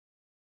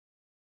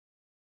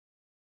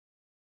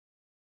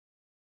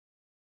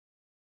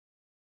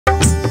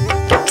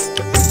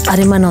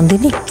अरे माँ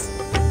नंदिनी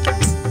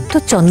तो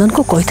चंदन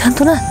को कही था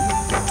ना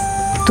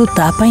तू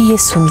तापाई ये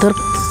सुंदर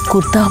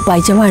कुर्ता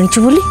पायजामा आनी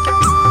बोली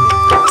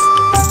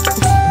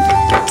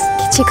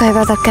किसी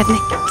कहवा दरकार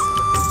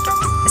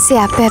नहीं से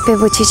आपे आपे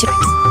बुझीजे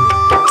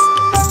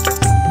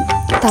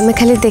तमें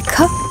खाली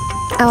देख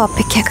आ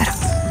अपेक्षा कर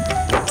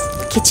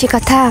किसी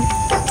कथा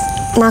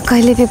ना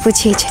कहले भी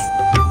बुझीजे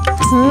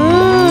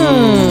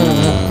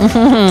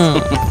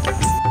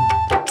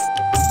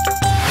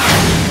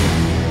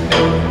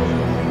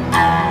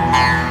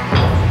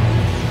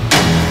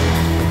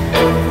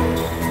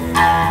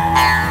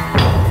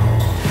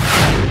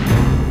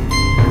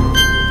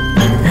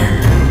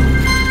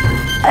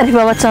अरे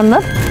बाबा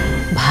चंदन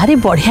भारी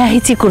बढ़िया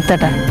है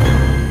कुर्ताटा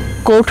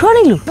कोठू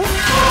आनिलु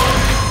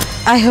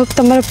आई होप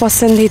तुम्हारा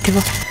पसंद ही थी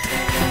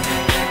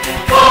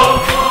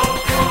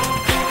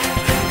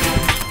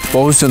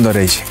बहुत सुंदर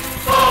है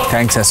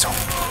थैंक्स आसो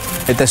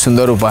एत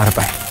सुंदर उपहार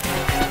पाए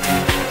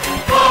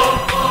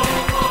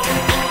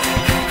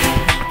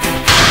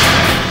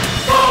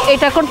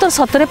एटा कौन तोर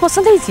सतरे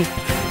पसंद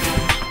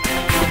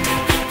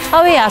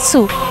है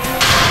आसु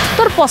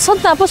तोर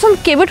पसंद ना पसंद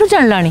केबेठू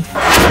जानलानी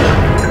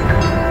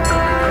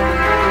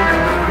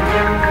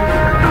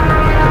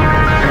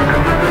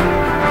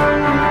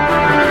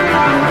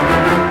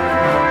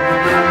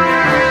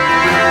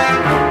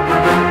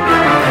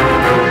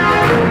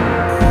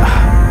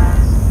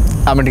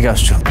आम टे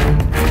आसु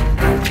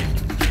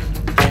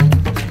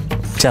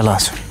चल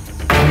आस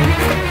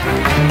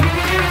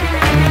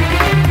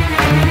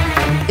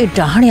ए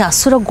डाणी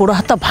आसुर गोड़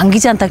हाथ भांगी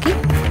जाता कि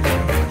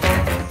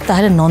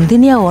ताहले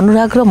नंदिनी आ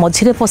अनुराग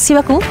मझिरे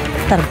पशिबा को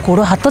तार गोड़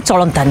हाथ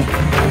चलंतानी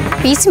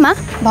पीस माँ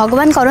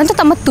भगवान करंतु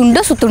तम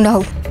तुंड सुतुंड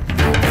हो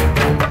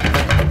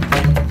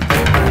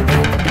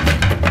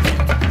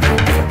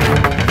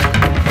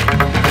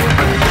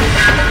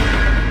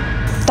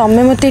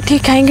तमें मत ये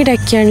कहीं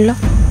डाकी आनल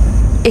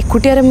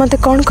एकुटिया मत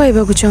कौन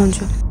कहबा चाहूँ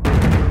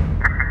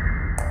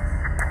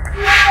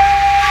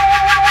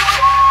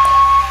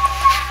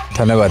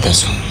धन्यवाद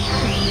आसु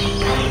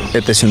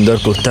एत सुंदर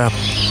कुर्ता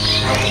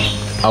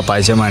आ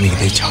पायजामा आनिक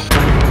देछ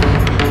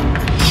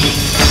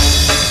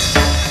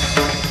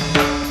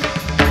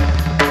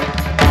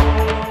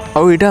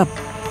आईटा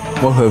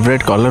मो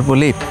फेवरेट कलर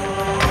बोली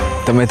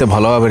तुम एत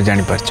भल भाव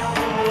जानी पारछ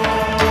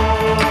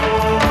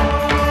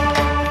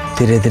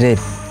धीरे धीरे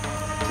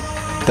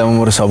तुम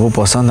मोर सब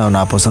पसंद आ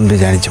नापसंद भी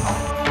जानी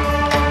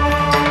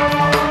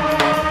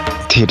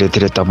धीरे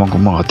धीरे तुमको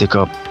मो अधिक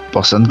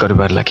पसंद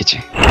कर लगी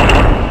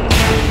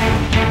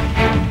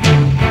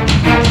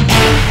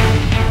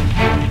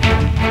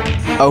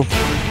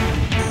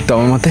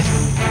तुम मत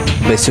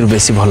बेसी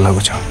बेसी भल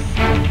लगुच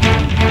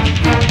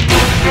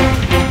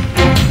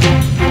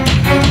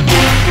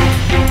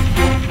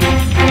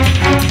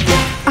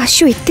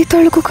आशु एते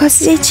तल को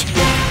खसी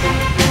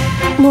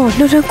जाइए मो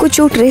अनुराग को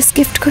जो ड्रेस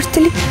गिफ्ट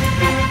करती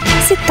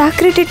से ता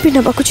क्रेडिट भी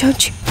नबा को चाहूँ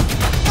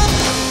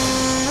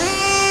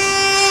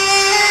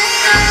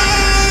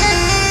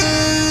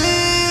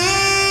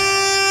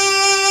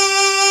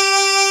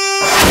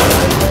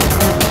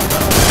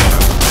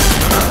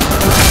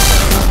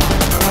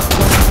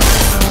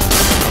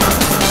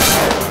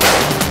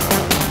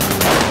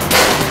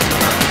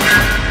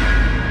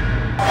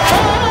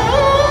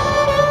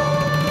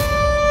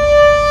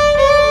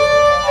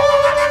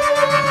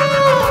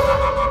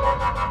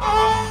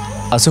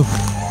आसु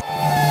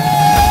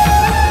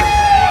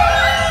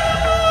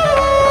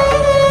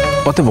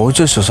मत बहुत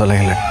जोर शोष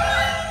लगे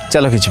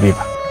चलो कि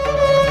पीवा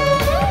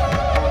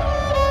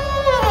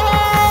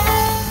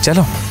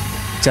चलो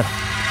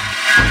चलो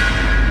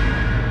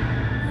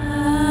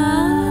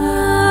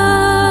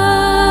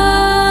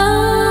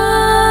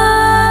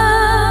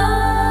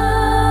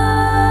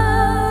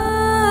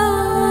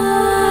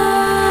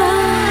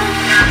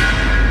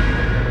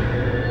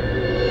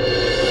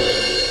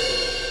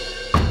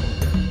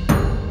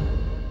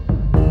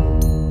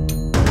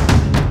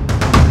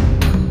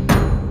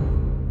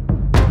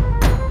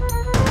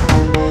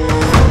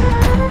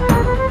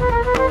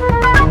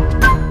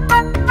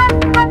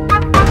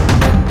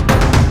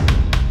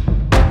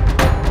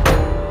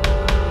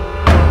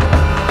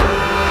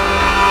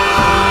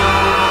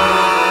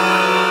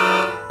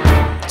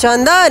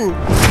चंदन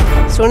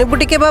शुणी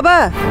बुटी के बाबा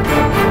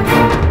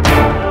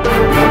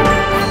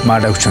माँ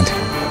डाक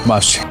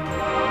मास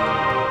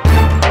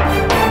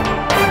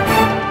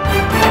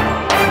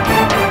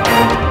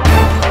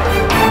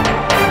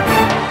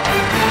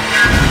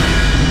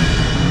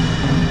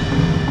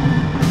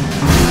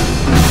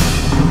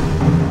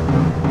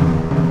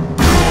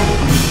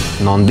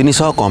नंदिनी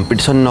सह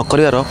कंपटीशन न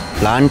कर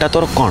प्लान टा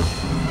तोर कौन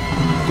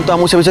तू तो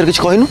आमको से विषय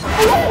किसी कहनु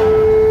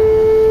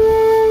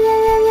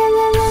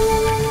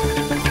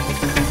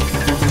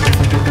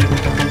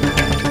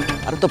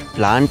अरे तो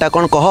प्लान टा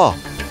कौन कह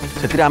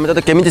से आम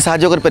तो केमी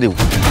साहाଯ୍य कर पारिबु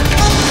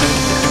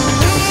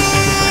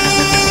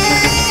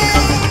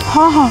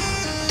हाँ हाँ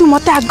तू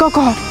मत आग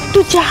कह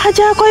तू जहाँ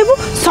जहाँ कहबू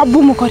सब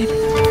मु कर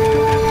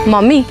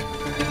मम्मी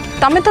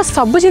तमें तो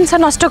सब जिनस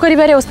नष्ट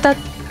करिबारे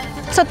उस्ताद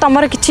सो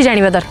तमर किछि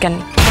जानिबा दरकार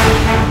नहीं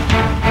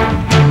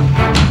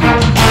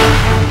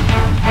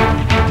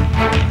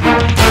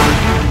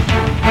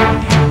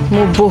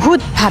मु बहुत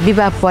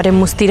भाविबा परे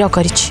मु स्थिर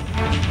करिछि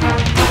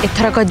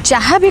एथरक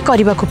जहाँ भी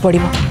करने को पड़ो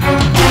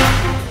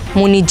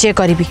मु निजे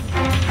करी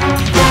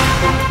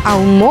आ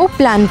मो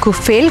प्लान को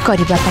फेल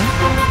करने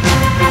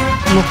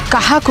मु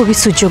कहा को भी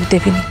सुजोग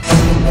देविनी।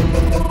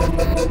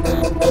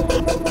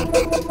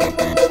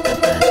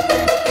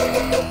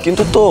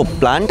 किंतु तो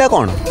प्लान टा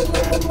कौन?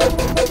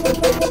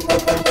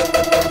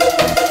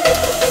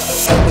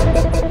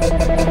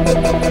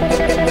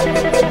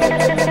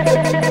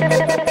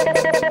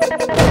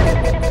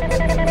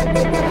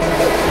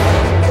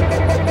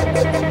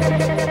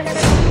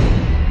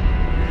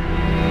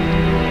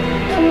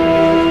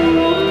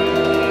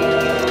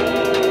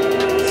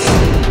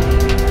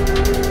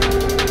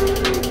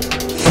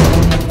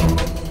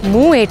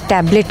 मु ए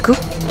टैबलेट को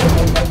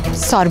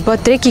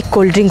सरबत रे कि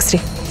कोल्ड ड्रिंक्स रे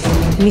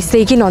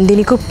मिसई की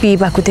नंदिनी को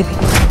पीवा को देवी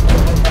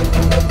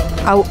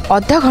आउ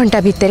अधा घंटा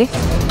भितर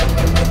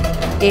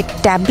ए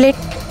टैबलेट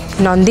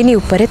नंदिनी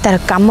उपरे तार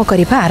काम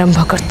करबा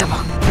आरंभ करतब।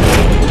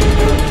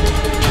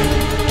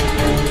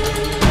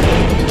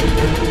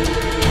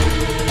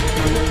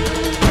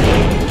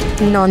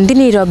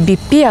 नंदिनी रो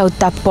बीपी आउ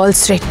ता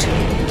पल्स रेट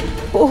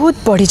बहुत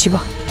बढ़ी जीव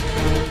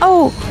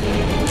आउ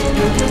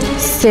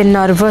से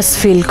नर्वस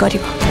फील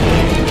करिवो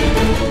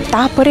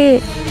तापरे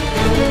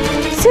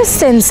से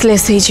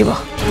सेंसलेस हो जीव।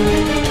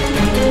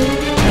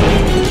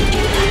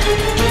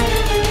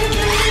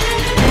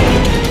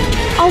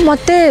 आ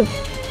मते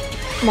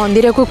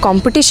मंदिर को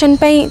कंपटीशन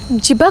पाई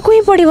जीवा को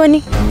ही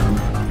पड़िबनी।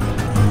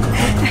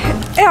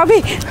 ए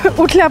अभी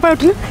उठले आप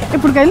उठले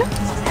एपड़ कहल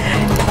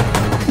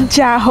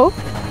जा हो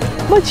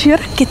मो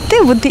झीर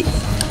केते बुद्धि।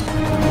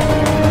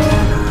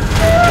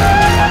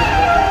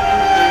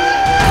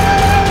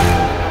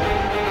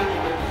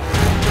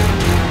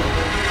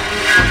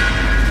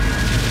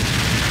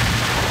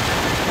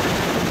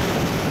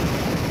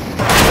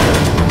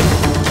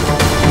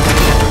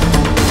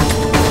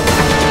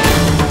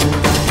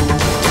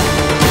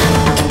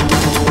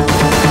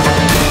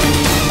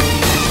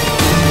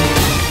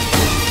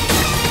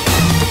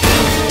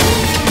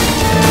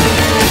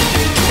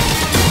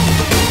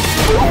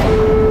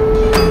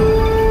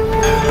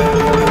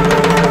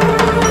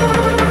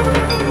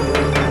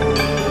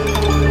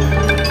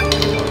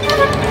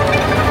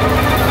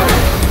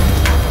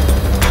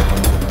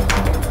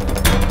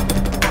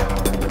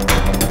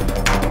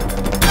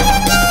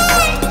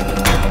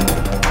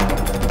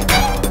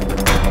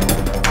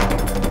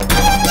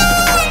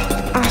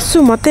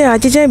 आसु मते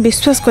आज जाए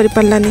विश्वास कर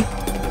पारानी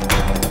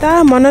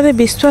तार मन में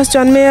विश्वास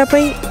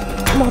जन्मेवाई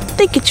मत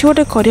कि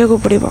गोटे करने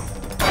पड़ो।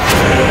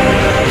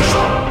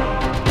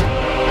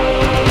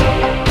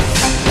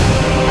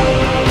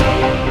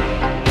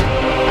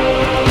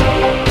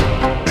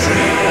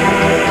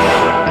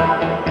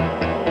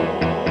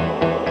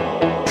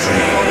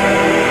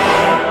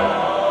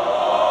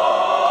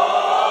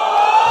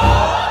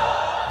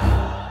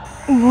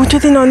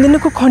 मुझे नंदिनी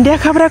को खंडिया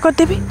खाबरा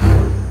करदेवी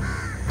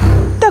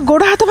ता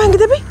गोड़ हाथ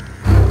भांगीदेवी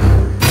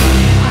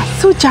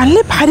आसु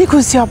जानले भारी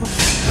खुशी हम।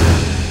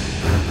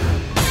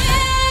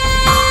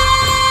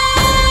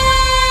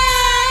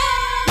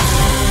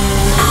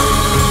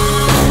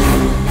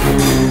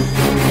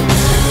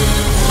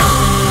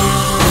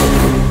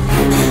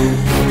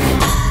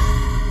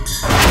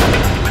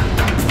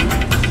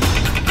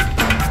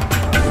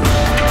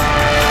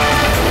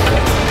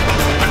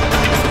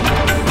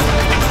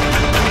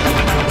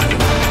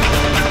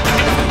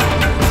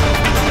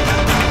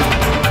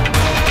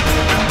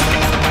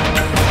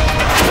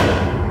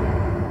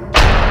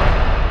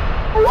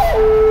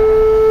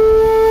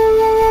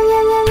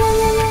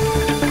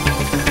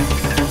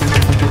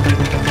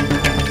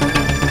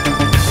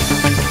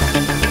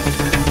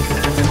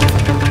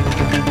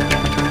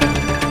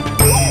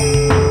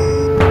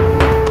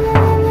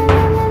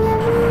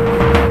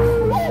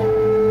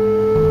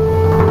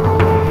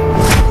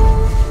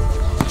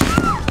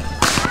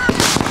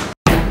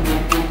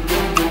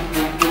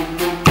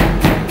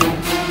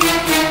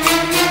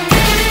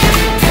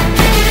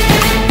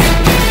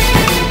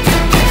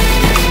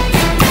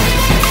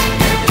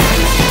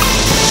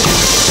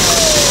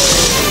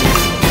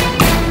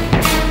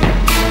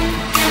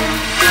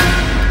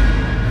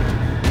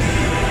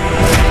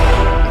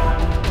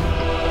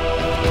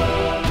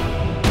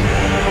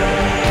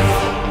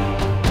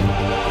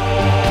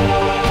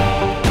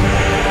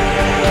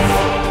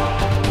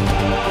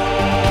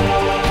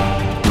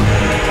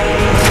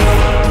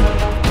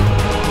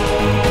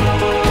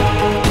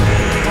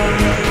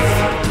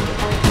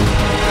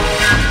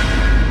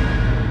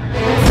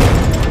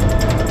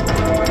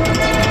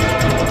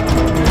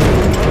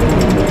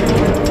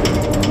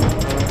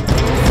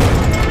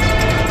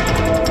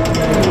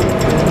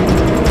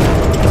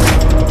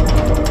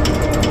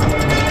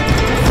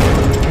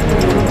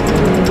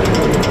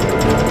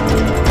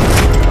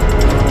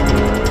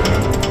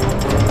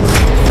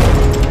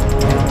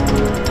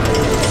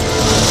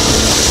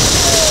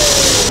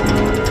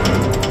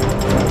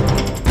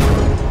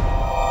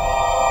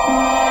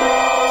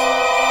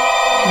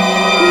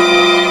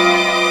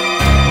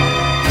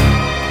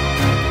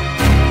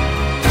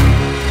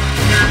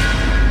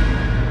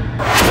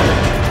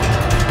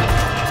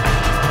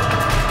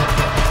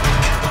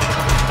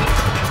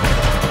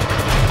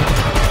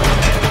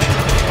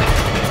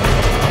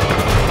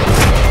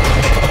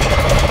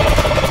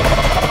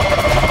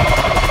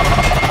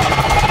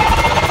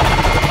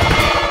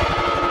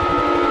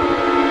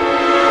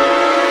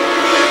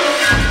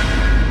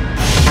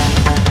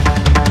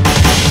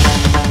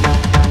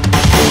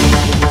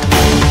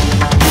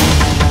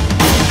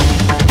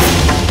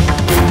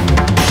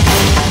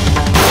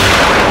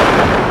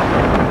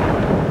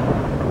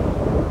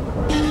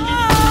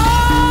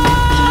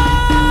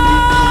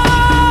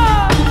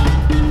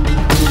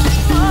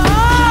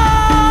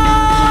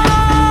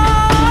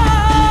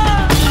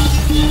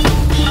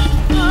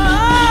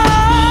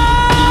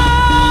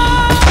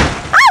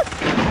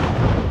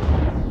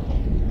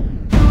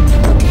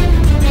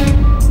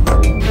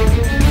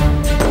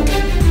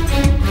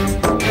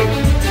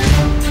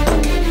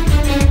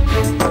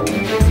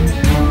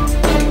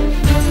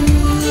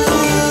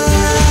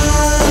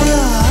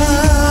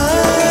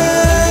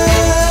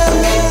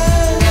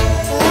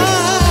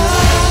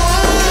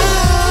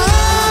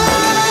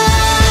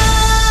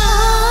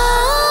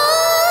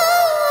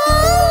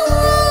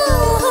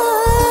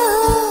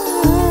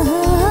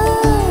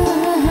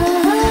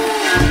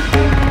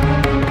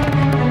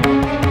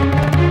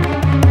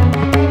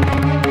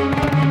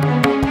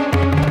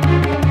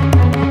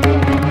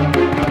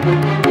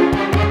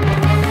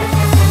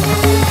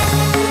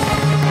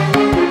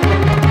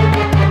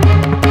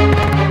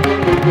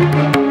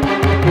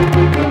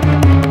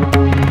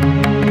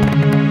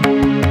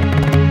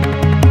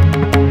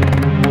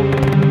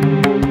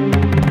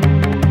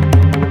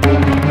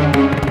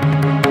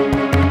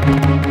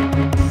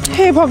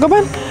 हे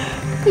भगवान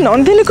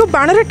नंदिनी को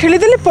बाण रे ठेली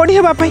देले पड़ी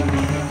हेबा पई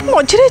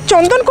मझिरे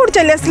चंदन कोड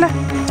चली आसला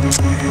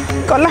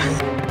गला।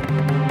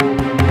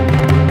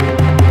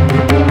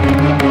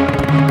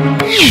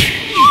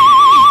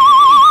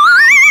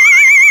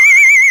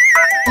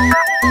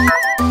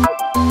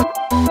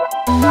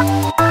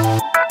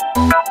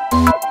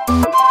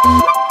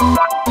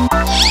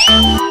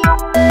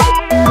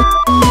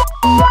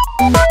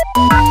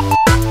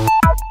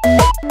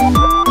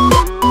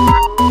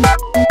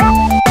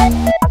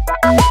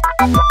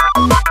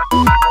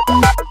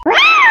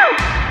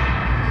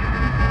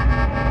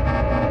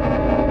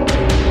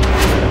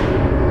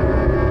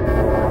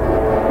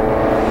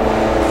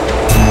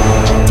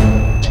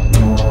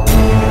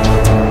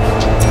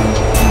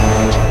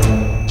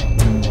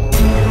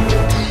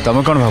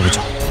 तुम कौन भावुच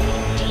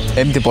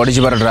एमती पड़ी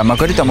जाबार ड्रामा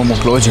करी तुम मु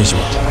क्लोज हो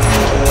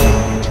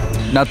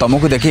ना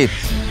तुमको देखी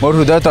मोर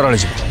हृदय तरल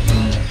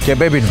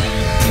केबे भी नुहे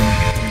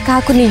क्या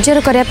निजर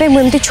करने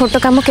मुझे छोट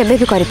कम केबे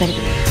भी करि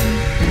परिबे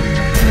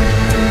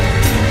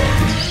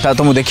ता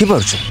तुम देखी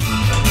पारुछ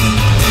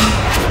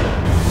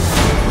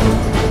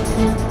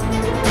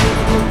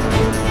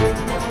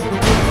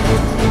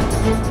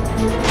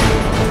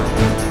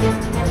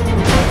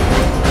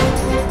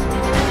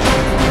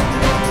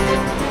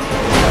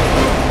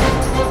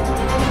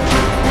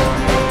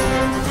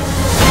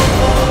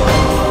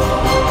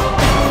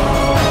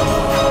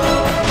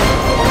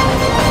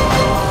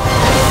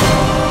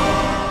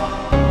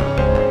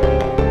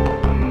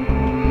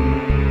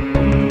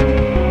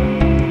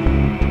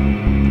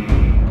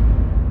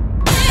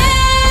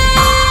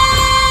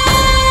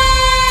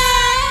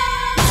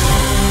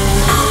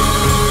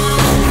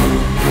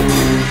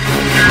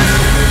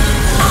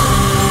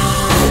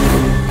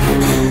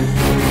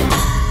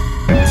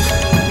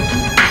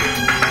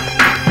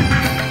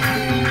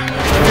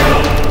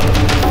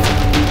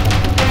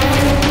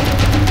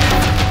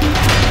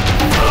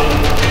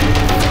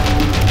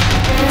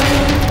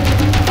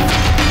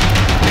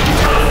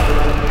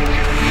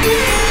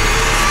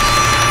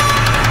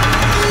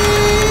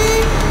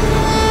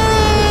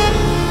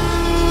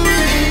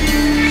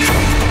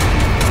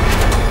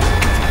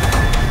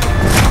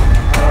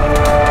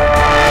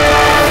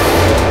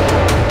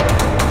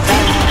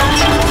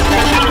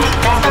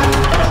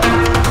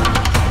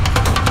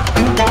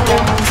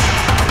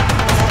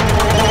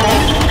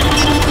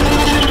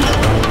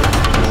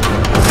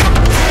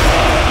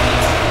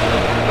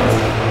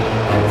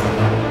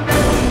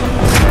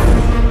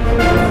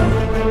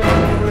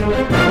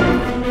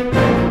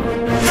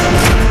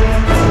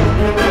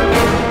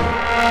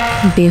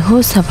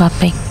बेहोश हवा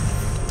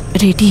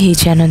रेडी हो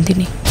जा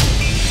नंदिनी।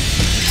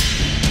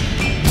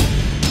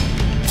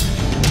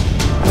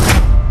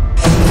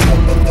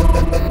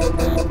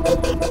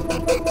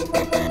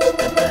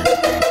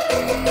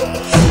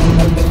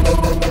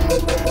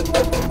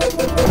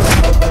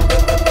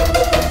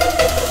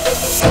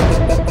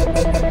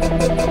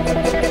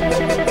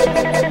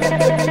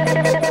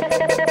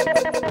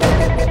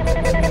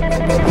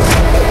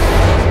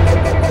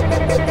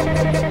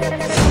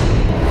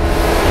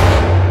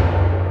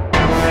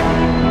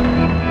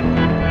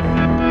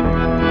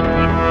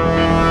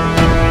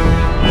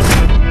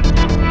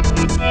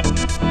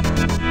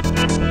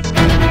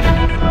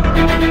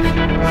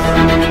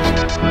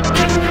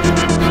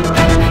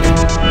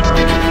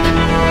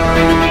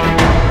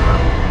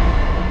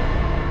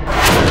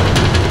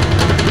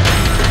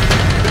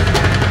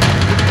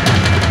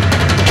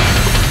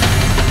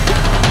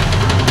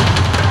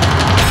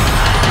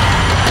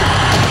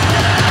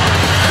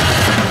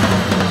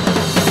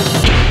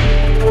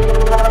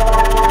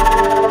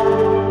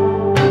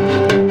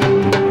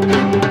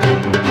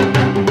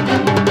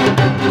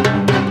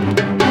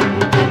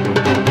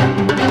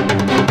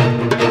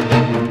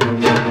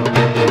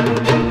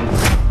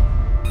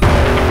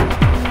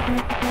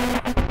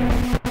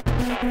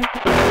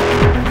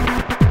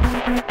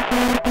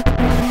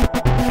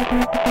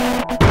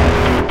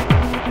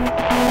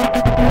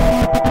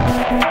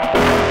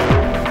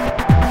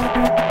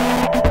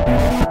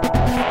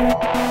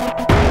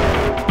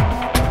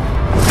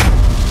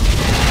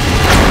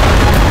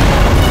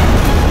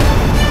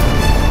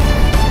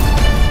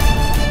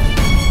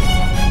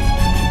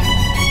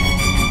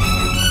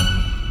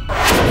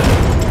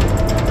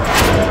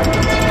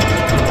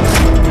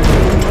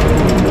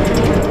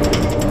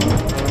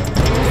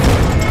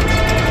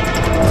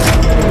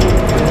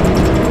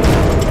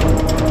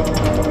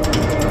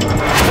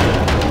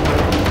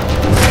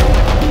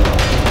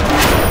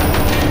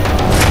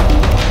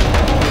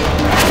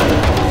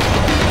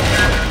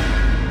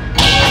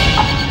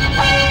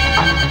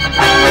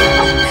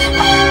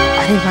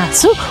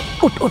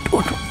 उठ उठ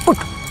उठ उठ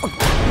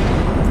उठ।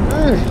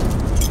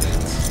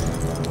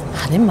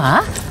 अरे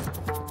माँ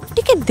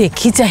टिके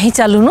देखी चाही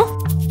चलुनु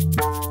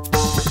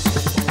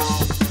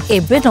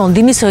एबे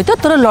नंदिनी सहित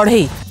तोर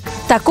लड़ई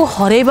ताको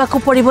हरेबा को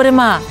पड़िबो रे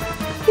माँ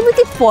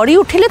एमिति पड़ी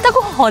उठिले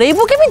ताको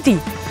हरेबो केमिति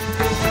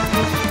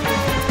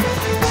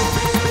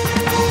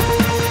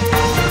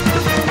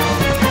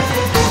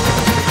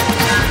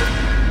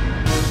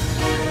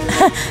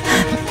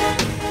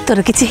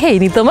तोर किछि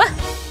हेइनी तो माँ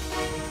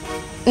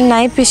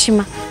नाई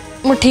पिसीमा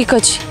मु ठीक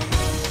अच्छी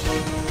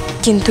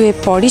किंतु ए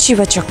पड़ी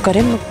जीवा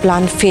चक्कर मो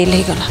प्लान फेल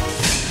हो गला।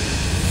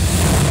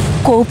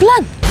 को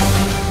प्लान?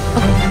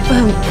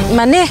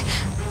 माने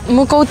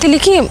मु कहूली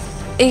कि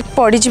ए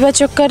पड़ी जीवा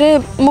चक्कर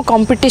मो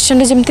कंपटीशन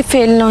रे जेमती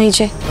फेल न हो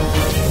जाए।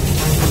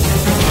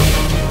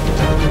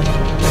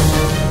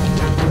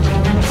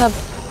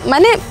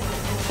 माने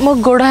मो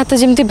गोड़ हाथ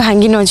जेमती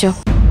भांगी न जाओ।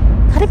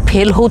 अरे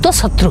फेल हो तो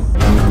शत्रु।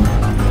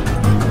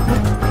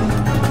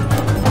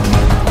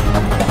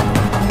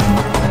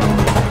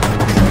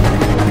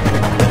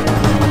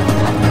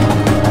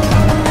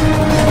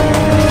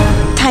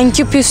 थैंक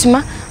यू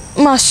पियूषमा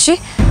मासी।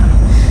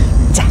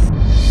 जा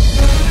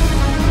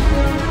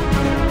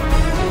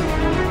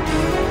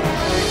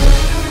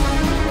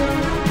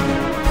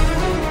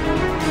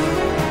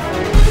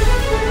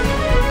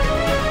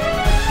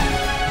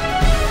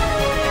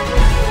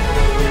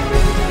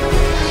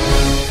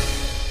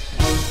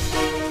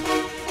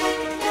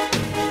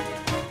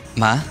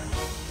माँ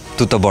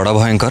तू तो बड़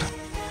भयंकर।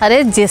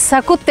 अरे जेसा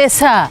को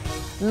तेसा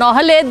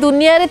नहले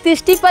दुनिया रे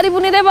तिष्टी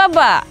पारिबुनी रे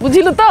बाबा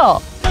बुझिलु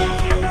तो।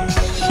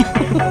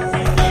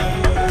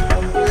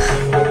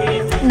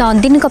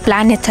 नंदिनी को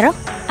प्लान एथर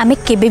आमे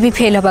केबे भी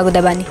फेल होबा को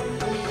देबानी।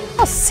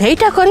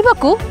 सेटा करबा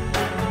को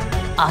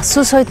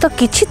आसु सहित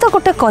किछि तो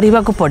गोटे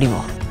करबा को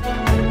पड़िबो।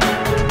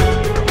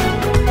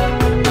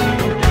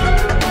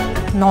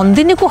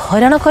 नंदिनी को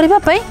हैरान करबा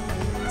पई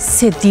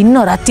से दिन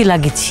राति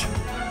लागिछि।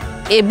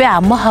 एबे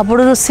आम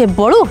हाबड़ो से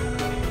बळू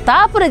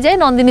तापर जाय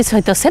नंदिनी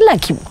सहित से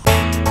लागिबो।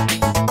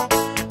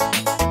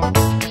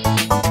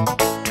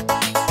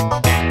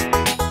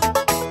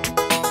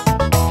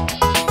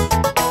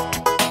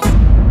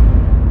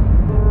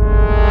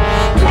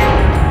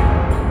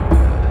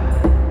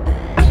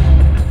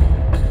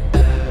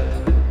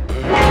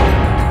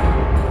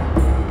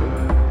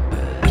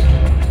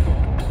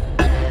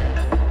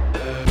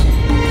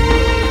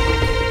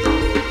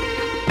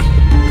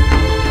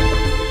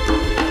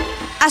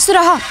 आसु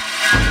रह।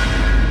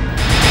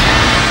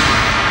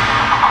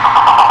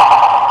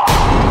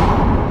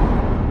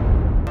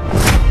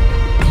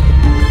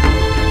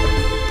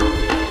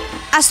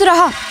 आसु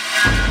रह।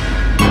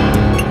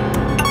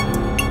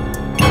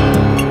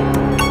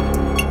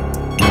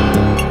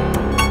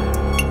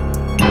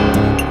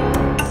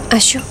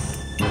 आशु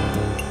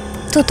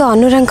तू तो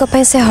अनुराग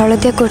से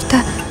हलदिया कुर्ता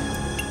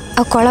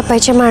आ कला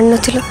पायजामा आन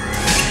नथिलु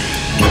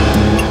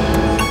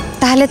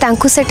ताहले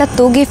तांकु सेटा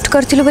तो गिफ्ट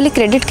करथिलु बोली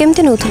क्रेडिट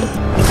केमती नउथिलु?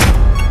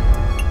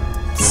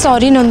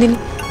 सॉरी नंदिनी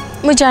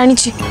मु जानी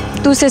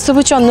तू से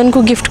सब चंदन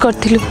को गिफ्ट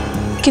करथिलु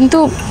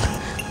किंतु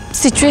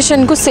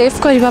सिचुएशन को सेव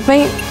करबा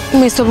पई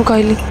मैं सब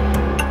कहली।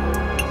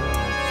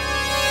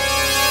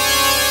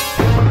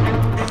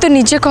 तो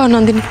निजे कह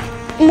नंदिनी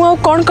मु आ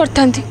कौन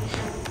करथांती?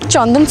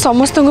 चंदन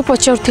समस्त को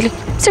पचारुथिले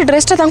से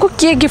ड्रेसटा तांको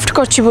किए गिफ्ट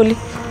करछि बोली।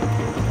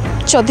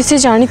 जदि से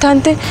जानी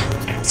थांते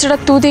सेटा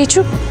तू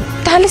देइछु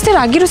ताहले से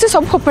रागिरु से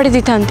सब फोपाड़ी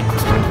दी थांते।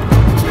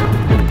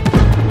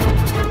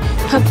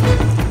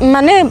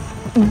 माने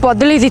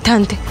बदली दी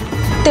थांते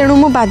तेणु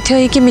मु बाध्य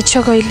होई कि मिछ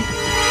कहली।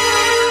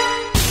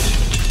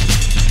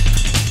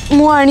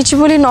 मु आनिछि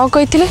बोली न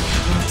कहिथिले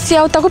से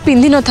आउ ताको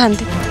पिंदी न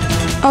थांते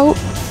आउ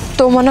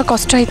तो मन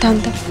कष्ट होई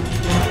थांता।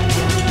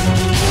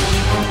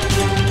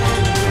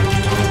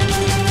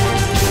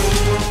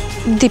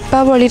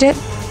 दीपावली रे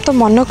तो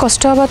मन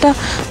कष्ट हवाटा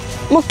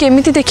मु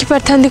केमिति देखि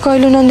पारथांदी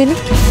कहलु नंदिनी?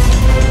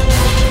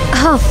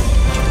 हाँ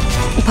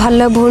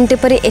भल भौंटे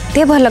पर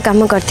एते भल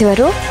काम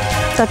करथिबारु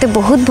तते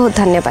बहुत बहुत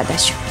धन्यवाद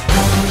आशु।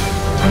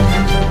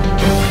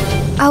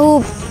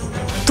 आउ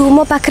तू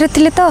मो पाखरे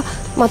थिले तो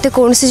मते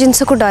कौन सी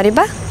जिंस को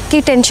डरिबा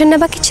कि टेंशन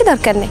नेबा किछि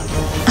दरकार नै।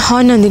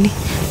 हाँ नंदिनी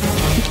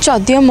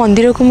जदिया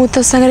मंदिर को मु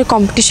तो संगे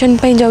कंपटीशन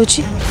पई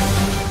जाउची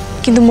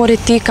किंतु मोर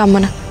एती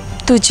कामना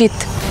तू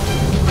जीत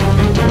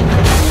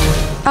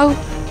आउ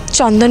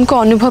चंदन को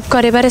अनुभव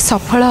करेबारे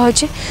सफल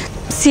होचे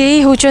से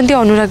ही होचंती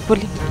अनुराग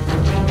बोली।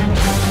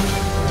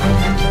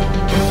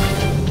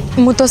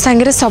 मु तो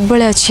संगे सब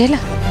बेले अच्छी है।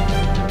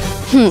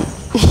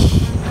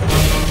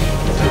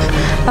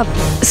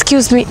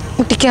 एक्सक्यूज मी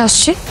टिके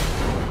आछे।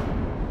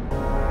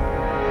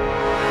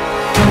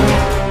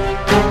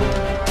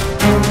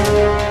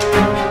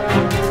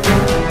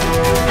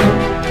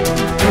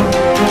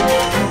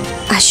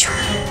 आशु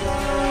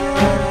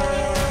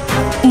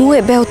मु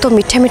एबे तो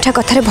मीठा मीठा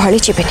कथारे भली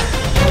जीवेनी।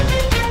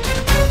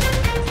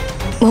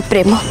 मो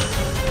प्रेम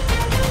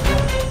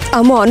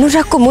आ मो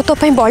अनुराग को मु तो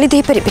पई बली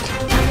दे परिबिनी।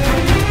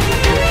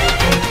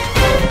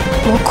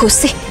 मो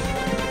खुशी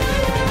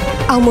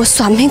आ मो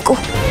स्वामी को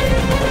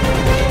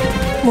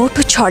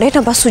मोठू छड़े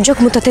नबा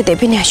सुजोग मु तते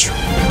देबिनी आशु।